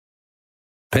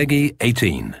Peggy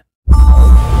 18.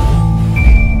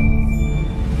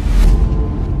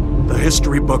 The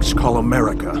history books call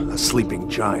America a sleeping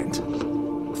giant.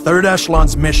 Third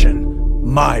Echelon's mission,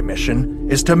 my mission,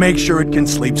 is to make sure it can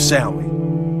sleep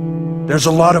soundly. There's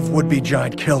a lot of would-be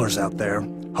giant killers out there,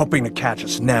 hoping to catch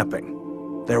us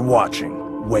napping. They're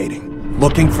watching, waiting,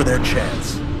 looking for their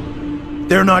chance.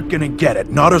 They're not gonna get it,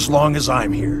 not as long as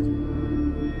I'm here.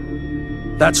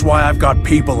 That's why I've got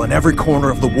people in every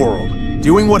corner of the world,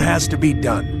 doing what has to be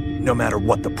done, no matter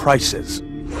what the price is.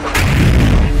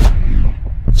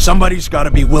 Somebody's gotta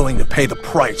be willing to pay the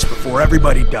price before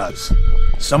everybody does.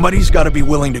 Somebody's gotta be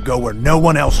willing to go where no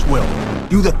one else will,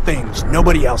 do the things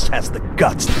nobody else has the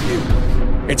guts to do.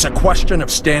 It's a question of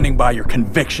standing by your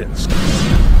convictions.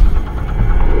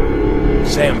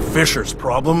 Sam Fisher's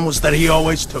problem was that he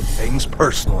always took things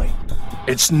personally.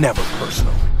 It's never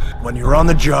personal. When you're on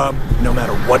the job, no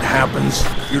matter what happens,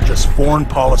 you're just foreign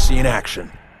policy in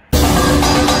action.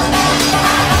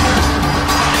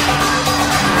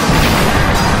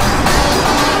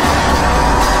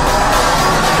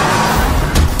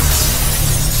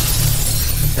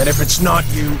 And if it's not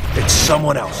you, it's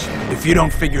someone else. If you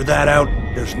don't figure that out,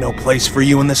 there's no place for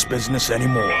you in this business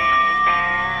anymore.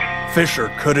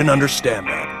 Fisher couldn't understand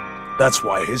that. That's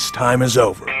why his time is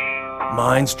over.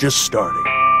 Mine's just starting.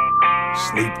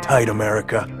 Sleep tight,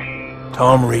 America.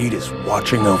 Tom Reed is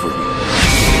watching over you.